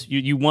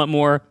 You want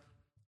more.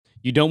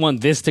 You don't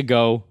want this to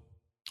go.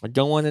 I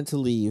don't want it to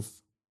leave.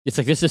 It's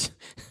like this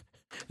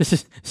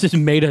is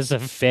made us a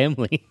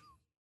family.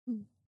 I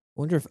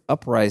wonder if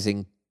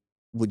Uprising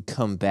would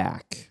come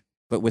back,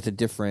 but with a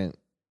different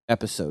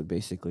episode,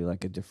 basically,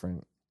 like a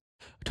different.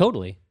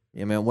 Totally.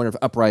 I mean, I wonder if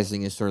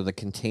Uprising is sort of the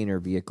container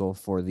vehicle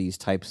for these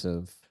types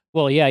of.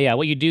 Well, yeah.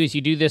 What you do is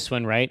you do this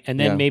one, right? And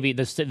then maybe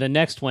the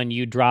next one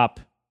you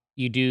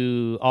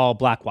do all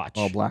Blackwatch.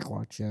 All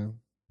Blackwatch, yeah.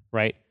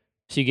 Right?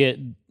 So you get,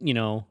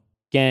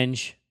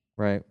 Genj.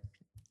 Right.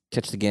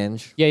 Catch the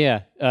Genj.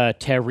 Yeah.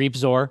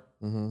 Terreepzor.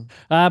 Mm-hmm.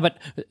 But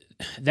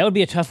that would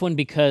be a tough one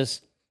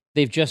because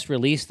they've just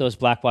released those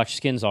Blackwatch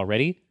skins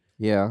already.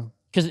 Yeah.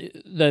 Because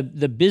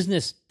the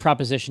business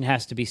proposition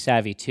has to be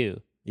savvy too.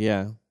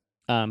 Yeah.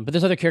 But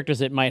there's other characters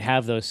that might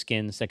have those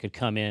skins that could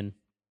come in.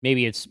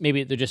 Maybe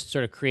they're just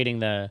sort of creating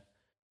they're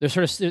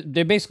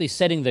basically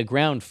setting the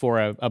ground for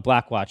a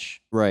Blackwatch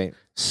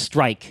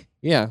strike.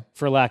 Yeah.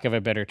 For lack of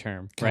a better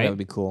term. Right. That would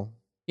be cool.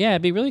 Yeah,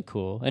 it'd be really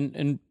cool.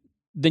 And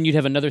then you'd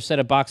have another set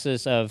of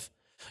boxes of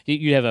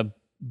you'd have a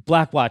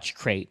Blackwatch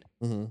crate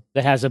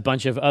that has a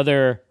bunch of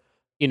other,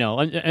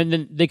 and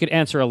then they could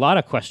answer a lot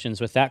of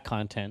questions with that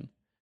content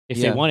if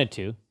they wanted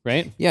to,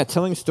 right? Yeah,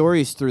 telling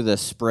stories through the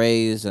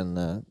sprays and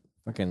the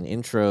fucking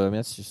intro. I mean,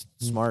 that's just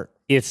smart.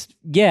 It's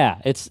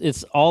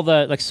all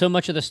the so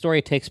much of the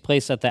story takes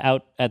place at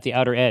the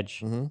outer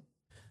edge. Mm-hmm.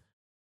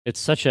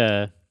 It's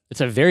a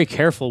very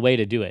careful way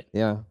to do it.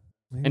 Yeah,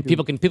 and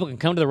people can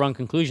come to the wrong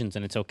conclusions,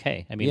 and it's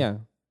okay. I mean, yeah,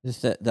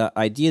 just that the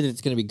idea that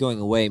it's going to be going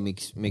away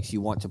makes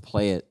you want to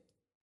play it.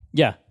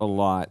 Yeah, a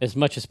lot, as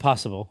much as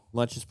possible.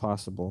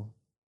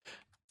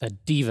 The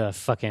diva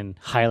fucking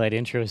highlight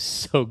intro is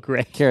so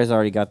great. Kara's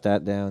already got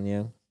that down.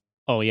 Yeah.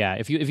 Oh yeah.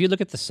 If you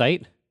look at the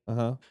site,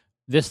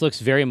 this looks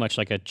very much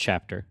like a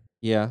chapter.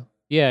 Yeah.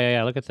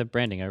 Yeah. Look at the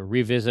branding. A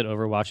revisit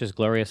Overwatch's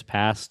glorious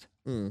past.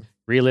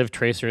 Relive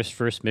Tracer's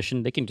first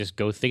mission. They can just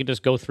go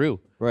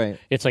through. Right.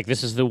 It's like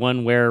this is the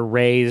one where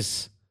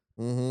Ray's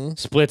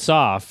splits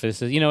off.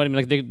 This is what I mean.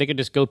 Like they could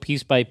just go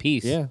piece by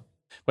piece. Yeah.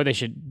 But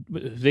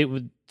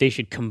they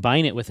should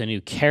combine it with a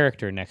new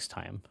character next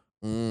time.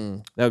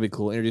 That would be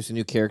cool. Introduce a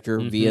new character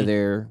via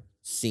their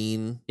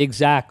scene.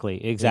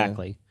 Exactly. Yeah.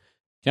 Can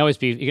always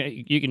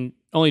be. You can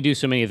only do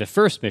so many of the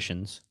first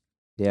missions.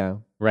 Yeah.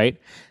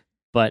 Right.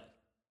 But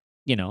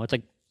it's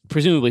like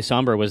presumably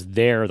Sombra was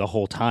there the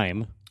whole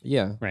time.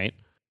 Yeah. Right.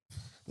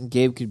 And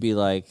Gabe could be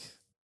like,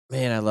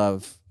 "Man, I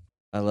love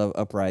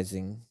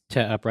Uprising.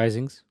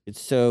 Uprisings.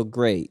 It's so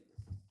great."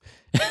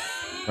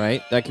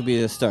 Right. That could be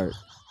the start.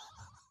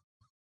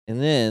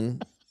 And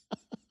then.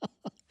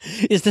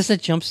 Is this a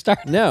jump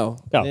start? No.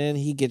 Oh. Then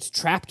he gets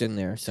trapped in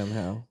there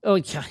somehow. Oh,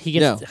 he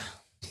gets. No.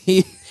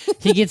 He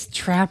gets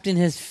trapped in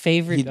his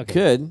favorite. He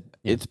could.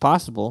 Yeah. It's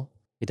possible.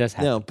 It does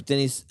happen. No, but then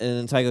and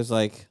then Tycho's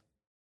like,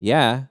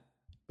 "Yeah,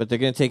 but they're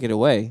gonna take it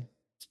away.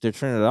 They're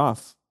turning it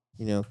off.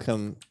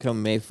 Come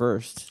May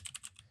 1st.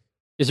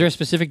 Is there a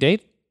specific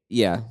date?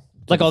 Yeah.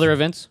 Like all their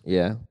events?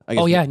 Yeah.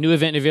 New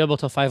event available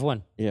till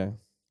 5/1. Yeah.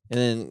 And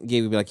then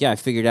Gabe would be like, "Yeah, I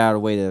figured out a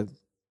way to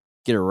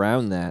get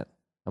around that.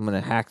 I'm going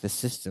to hack the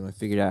system. I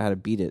figured out how to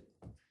beat it."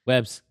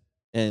 Webs.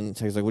 And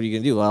so he's like, "What are you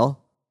going to do?"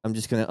 "Well, I'm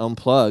just going to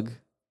unplug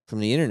from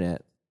the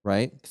internet,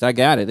 right? Because I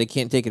got it. They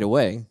can't take it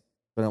away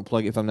if I don't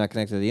plug it if I'm not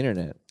connected to the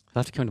internet.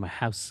 I'll have to come to my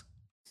house.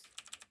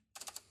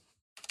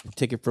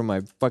 Take it from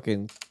my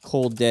fucking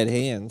cold, dead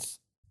hands."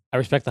 I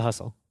respect the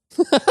hustle.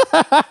 You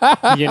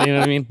know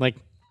what I mean? Like,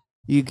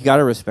 you got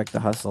to respect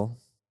the hustle.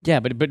 Yeah,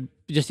 but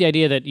just the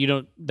idea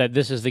that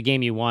this is the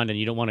game you want and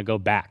you don't want to go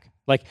back.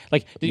 Like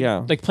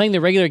playing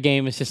the regular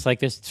game is just like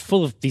this. It's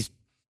full of these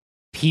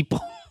people.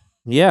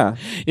 Yeah,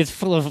 it's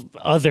full of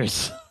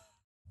others.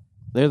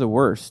 They're the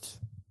worst.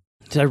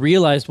 So I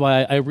realized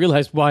why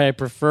I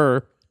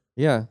prefer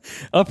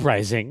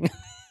Uprising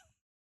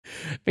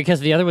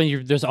because the other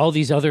one there's all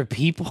these other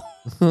people.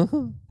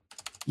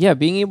 Yeah,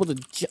 being able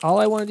to all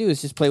I want to do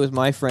is just play with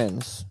my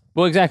friends.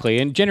 Well, exactly.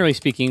 And generally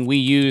speaking, we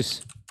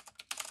use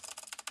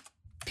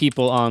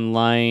people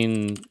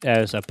online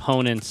as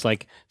opponents.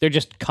 Like, they're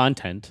just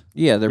content.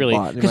 Yeah, they're really.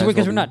 bought.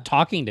 Because we're not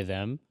talking to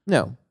them.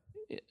 No.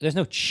 There's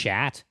no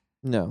chat.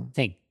 No.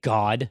 Thank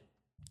God.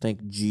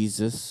 Thank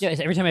Jesus. Yeah,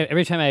 every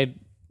time I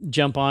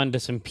jump on to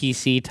some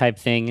PC type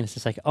thing, and it's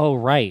just like, oh,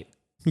 right.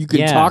 You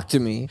can talk to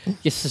me.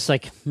 It's just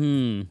like,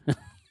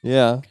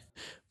 Yeah.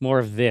 More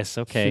of this.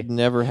 Okay. Should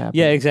never happen.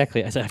 Yeah,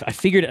 exactly. I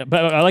figured,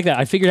 but I like that.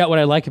 I figured out what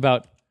I like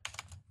about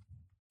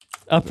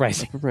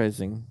Uprising.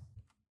 Uprising.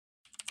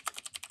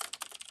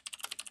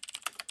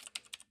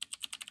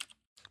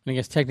 I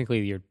guess technically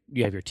you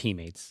have your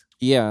teammates.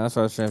 Yeah, that's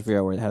what I was trying to figure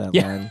out how that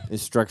line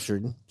is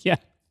structured. Yeah.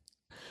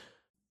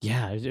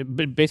 Yeah,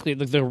 but basically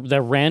the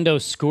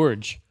rando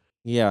scourge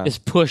is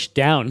pushed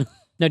down.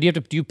 Now, do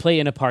you play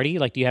in a party?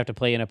 Like, do you have to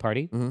play in a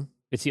party? Mm-hmm.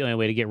 It's the only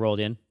way to get rolled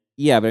in.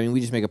 Yeah, but I mean,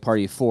 we just make a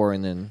party of 4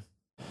 and then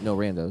no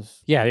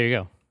randos. Yeah, there you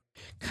go.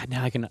 God,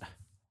 now I can.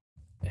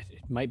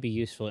 It might be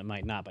useful. It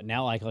might not. But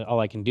now, all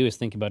I can do is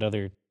think about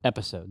other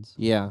episodes.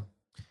 Yeah.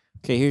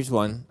 Okay, here's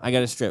one. I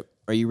got a strip.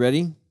 Are you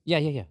ready?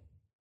 Yeah.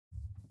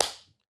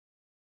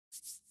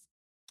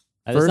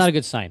 That's not a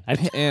good sign.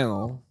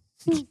 Panel.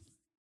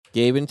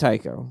 Gabe and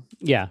Tycho.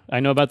 Yeah, I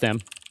know about them.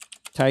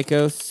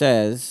 Tycho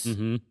says...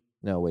 Mm-hmm.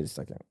 No, wait a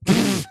second.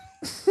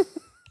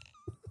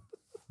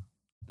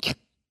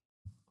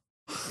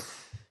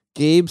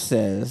 Gabe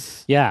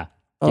says... Yeah.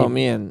 Oh,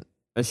 man.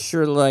 I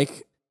sure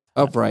like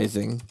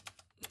Uprising.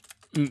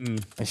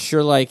 Mm-mm. I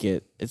sure like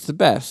it. It's the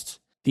best.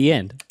 The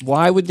end.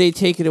 Why would they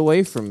take it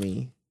away from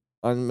me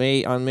on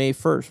May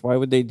 1st? Why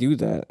would they do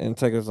that? And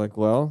Tycho's like,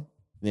 well,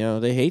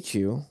 they hate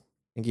you.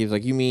 And Gabe's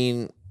like, you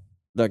mean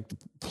like the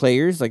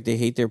players? Like they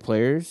hate their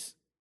players?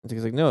 And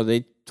Tycho's like, no,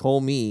 they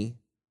told me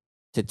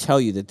to tell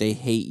you that they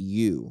hate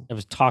you. I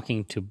was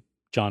talking to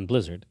John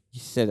Blizzard. He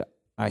said,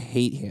 I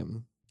hate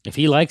him. If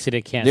he likes it,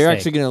 it can't They're stay.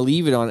 actually going to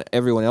leave it on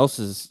everyone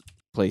else's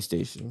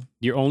PlayStation.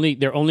 They're only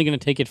going to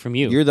take it from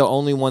you. You're the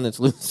only one that's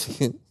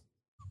losing it.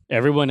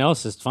 Everyone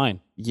else is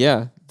fine.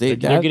 Yeah. They're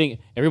getting,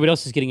 everybody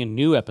else is getting a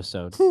new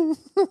episode.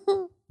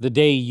 The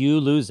day you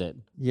lose it.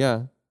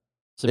 Yeah.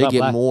 It's they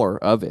get more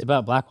of it. It's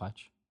about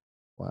Blackwatch.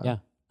 Wow. Yeah.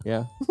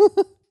 Yeah.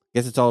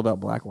 Guess it's all about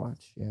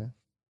Blackwatch. Yeah.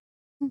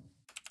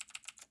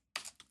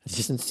 It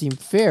doesn't seem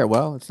fair.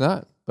 Well, it's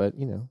not. But,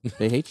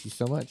 they hate you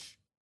so much.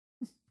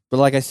 But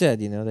like I said,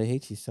 they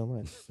hate you so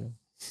much. So.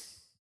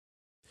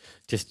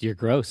 Just, you're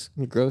gross.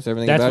 You're gross.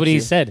 Everything That's about what he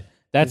said.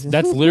 That's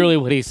literally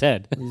what he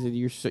said.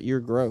 He said, you're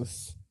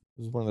gross.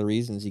 This is one of the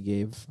reasons he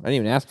gave. I didn't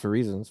even ask for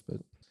reasons, but...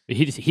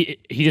 He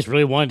just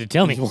really wanted to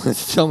tell me. He wanted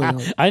to tell me.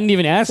 I didn't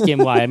even ask him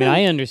why. I mean,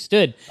 I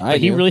understood. But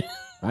he really...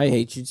 I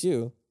hate you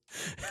too.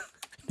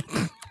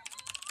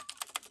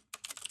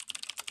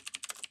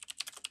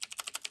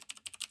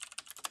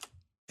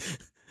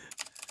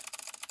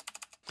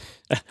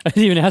 I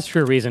didn't even ask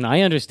for a reason.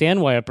 I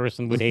understand why a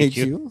person would hate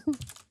you.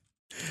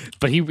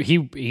 But he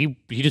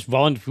just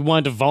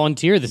wanted to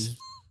volunteer this.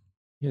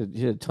 He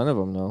had a ton of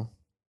them though.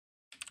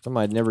 Some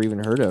I'd never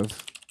even heard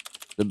of.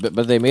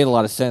 But they made a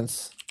lot of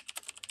sense.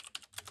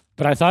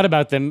 But I thought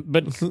about them.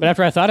 But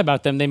after I thought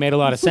about them, they made a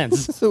lot of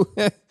sense. So,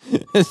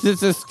 is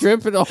this a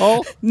strip at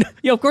all? No,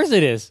 yeah, of course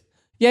it is.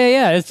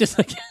 Yeah. It's just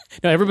like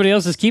everybody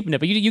else is keeping it,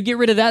 but you get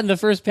rid of that in the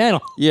first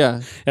panel.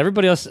 Yeah.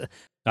 Everybody else.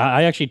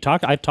 I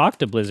talked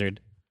to Blizzard.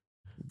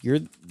 You're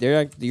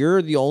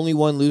the only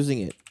one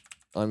losing it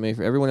on May.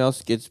 Everyone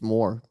else gets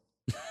more.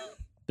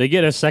 They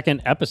get a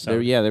second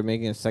episode. They're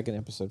making a second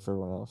episode for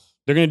everyone else.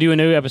 They're going to do a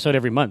new episode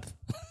every month.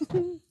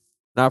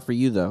 Not for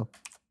you though.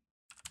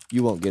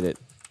 You won't get it.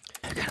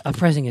 God,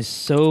 Uprising is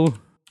so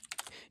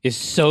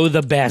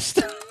the best.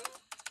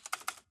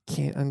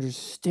 Can't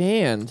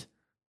understand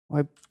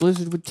why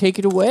Blizzard would take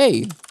it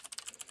away.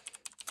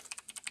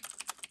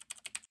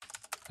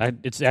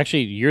 It's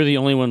actually, you're the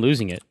only one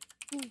losing it.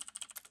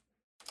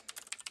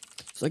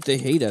 It's like they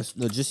hate us.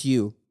 No, just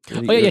you.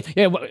 Oh yeah.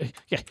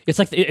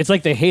 It's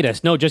like they hate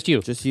us. No, just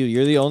you. Just you.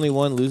 You're the only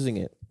one losing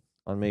it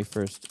on May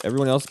 1st.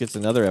 Everyone else gets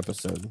another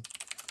episode.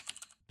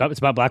 It's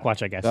about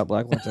Blackwatch, I guess. About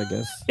Blackwatch, I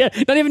guess. Yeah,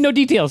 not even no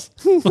details.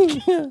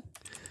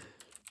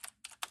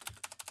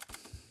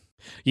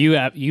 You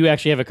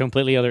actually have a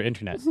completely other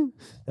internet.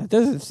 That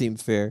doesn't seem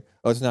fair.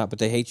 Oh, it's not, but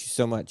they hate you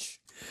so much.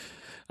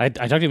 I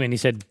talked to him and he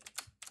said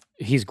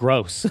he's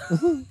gross.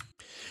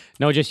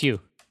 No, just you.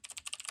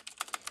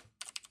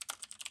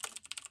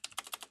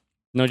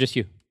 No, just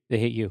you. They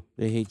hate you.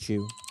 They hate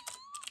you.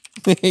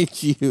 They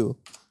hate you.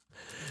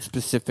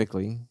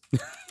 Specifically.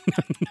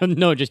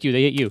 No, just you.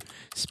 They hate you.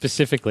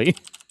 Specifically.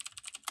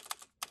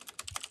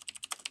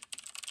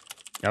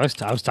 I was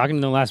talking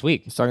to them last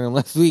week. I was talking to them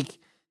last week,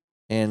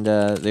 and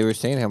they were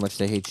saying how much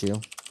they hate you.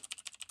 And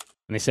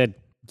they said,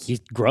 he's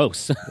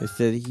gross. They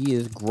said, he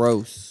is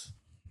gross.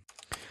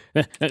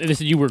 They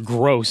said you were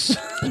gross.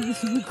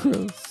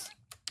 Gross.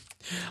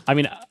 I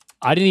mean,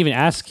 I didn't even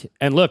ask.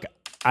 And look,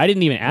 I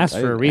didn't even ask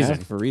for a reason.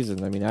 For a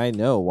reason. I mean, I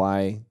know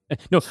why.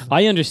 No,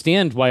 I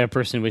understand why a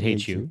person would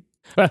hate you.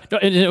 No,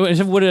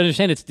 and would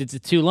understand it's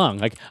too long.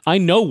 Like, I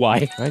know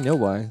why. I know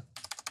why.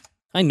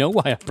 I know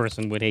why a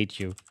person would hate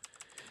you.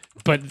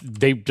 But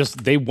they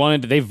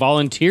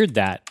volunteered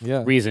that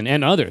reason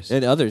and others.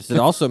 And others. It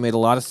also made a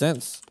lot of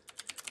sense.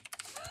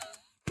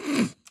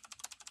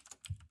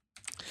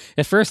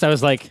 At first I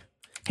was like,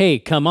 hey,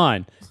 come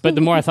on. But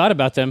the more I thought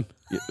about them...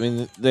 I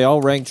mean, they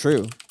all rang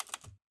true.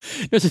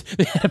 They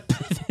had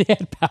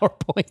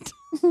PowerPoint.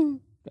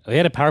 They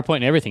had a PowerPoint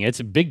and everything. It's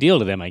a big deal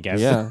to them, I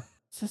guess. Yeah.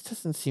 This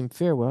doesn't seem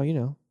fair.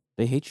 Well,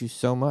 they hate you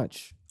so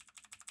much.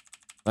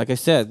 Like I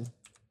said,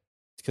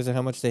 it's because of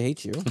how much they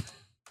hate you.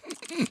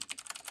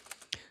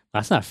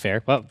 That's not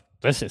fair. Well,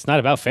 it's not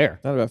about fair.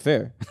 Not about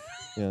fair.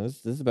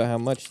 This is about how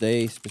much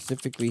they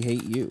specifically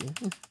hate you.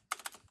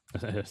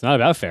 It's not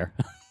about fair.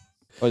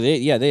 Oh,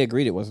 they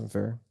agreed it wasn't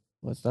fair.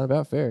 Well, it's not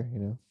about fair,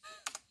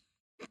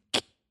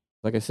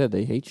 Like I said,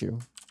 they hate you.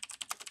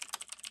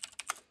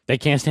 They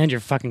can't stand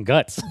your fucking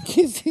guts.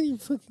 Can't stand your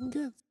fucking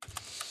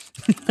guts.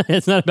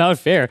 It's not about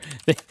fair.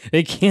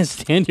 They can't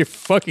stand your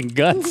fucking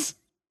guts.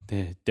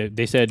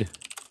 They said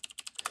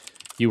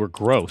you were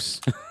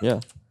gross. Yeah.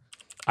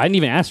 I didn't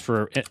even ask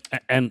for...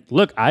 And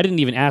look, I didn't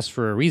even ask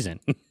for a reason.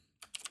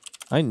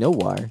 I know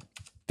why.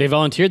 They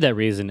volunteered that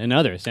reason and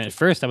others. And at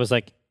first I was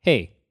like,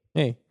 hey.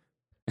 Take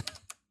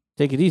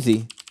it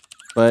easy.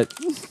 But...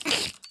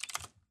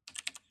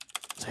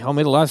 It all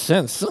made a lot of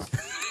sense.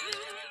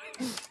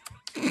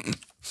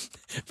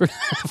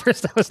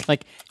 First I was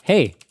like,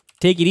 hey,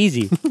 take it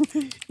easy.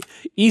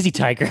 Easy,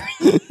 Tiger.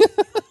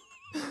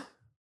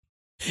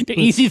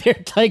 Easy there,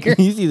 Tiger.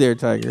 Easy there,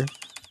 Tiger.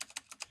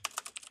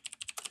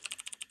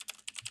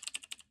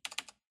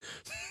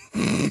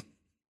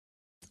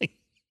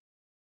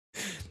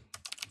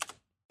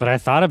 But I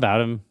thought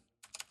about him.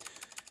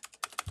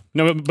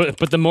 No,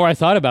 but the more I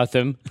thought about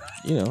them...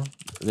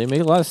 they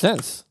made a lot of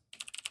sense.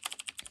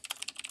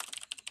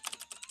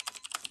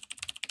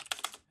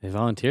 They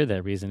volunteered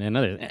that reason and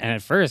others. And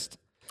at first,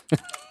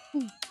 I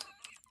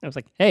was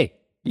like, hey.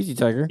 Easy,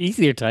 Tiger.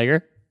 Easy there,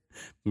 Tiger.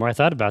 The more I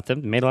thought about them,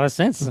 it made a lot of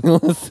sense.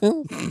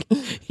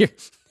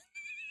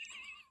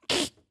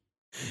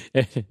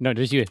 No,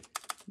 just you.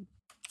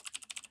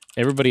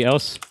 Everybody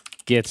else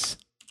gets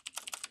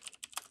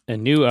a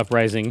new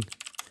Uprising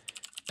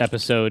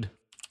episode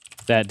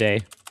that day.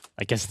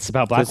 I guess it's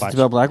about Blackwatch. It's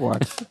about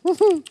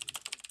Blackwatch.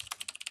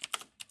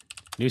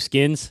 New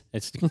skins.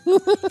 It's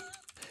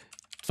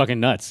fucking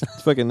nuts.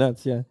 It's fucking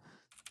nuts, yeah.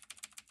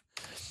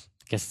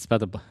 I guess it's about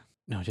the...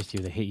 No, just you.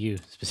 They hate you.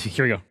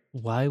 Here we go.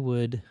 Why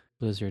would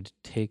Blizzard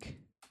take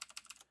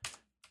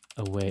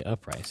away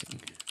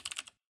Uprising?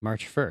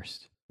 March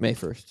 1st. May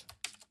 1st.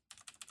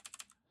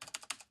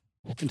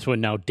 And so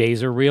now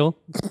days are real?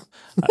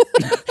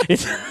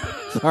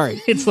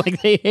 Sorry. It's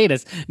like they hate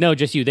us. No,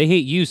 just you. They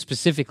hate you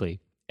specifically.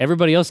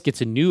 Everybody else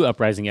gets a new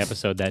Uprising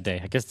episode that day.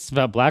 I guess it's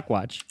about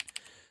Blackwatch.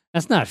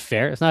 That's not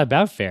fair. It's not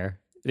about fair.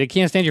 They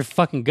can't stand your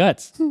fucking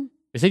guts.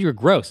 They said you were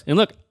gross. And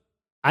look,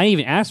 I didn't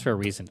even ask for a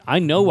reason. I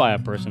know why a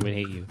person would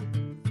hate you.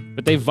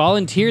 But they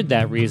volunteered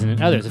that reason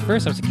and others. At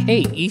first I was like,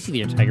 hey, easy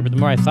there, Tiger. But the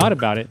more I thought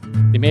about it,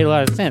 they made a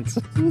lot of sense.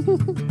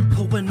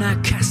 When I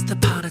cast the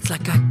pot, it's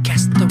like I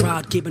cast the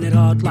rod, keeping it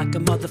hard like a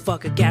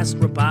motherfucker gas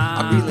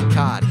robot. I'm reeling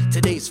cod,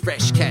 today's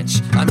fresh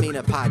catch. I mean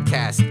a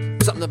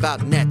podcast, something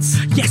about nets.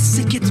 Yes,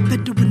 it gets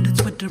better when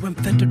it's winter. I'm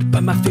fettered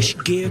by my fish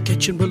gear,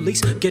 catch and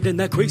release. Get in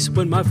that crease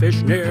when my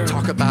fish near.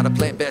 Talk about a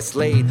plant best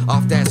laid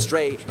off that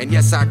stray. And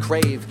yes, I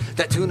crave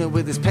that tuna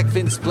with his peck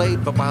fin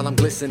splayed. But while I'm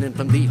glistening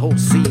from the whole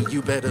sea,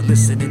 you better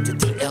listen into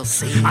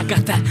TLC. I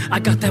got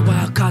that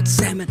wild caught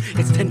salmon.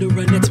 It's tender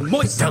and it's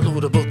moist.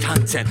 Downloadable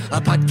content, a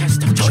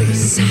podcast of choice.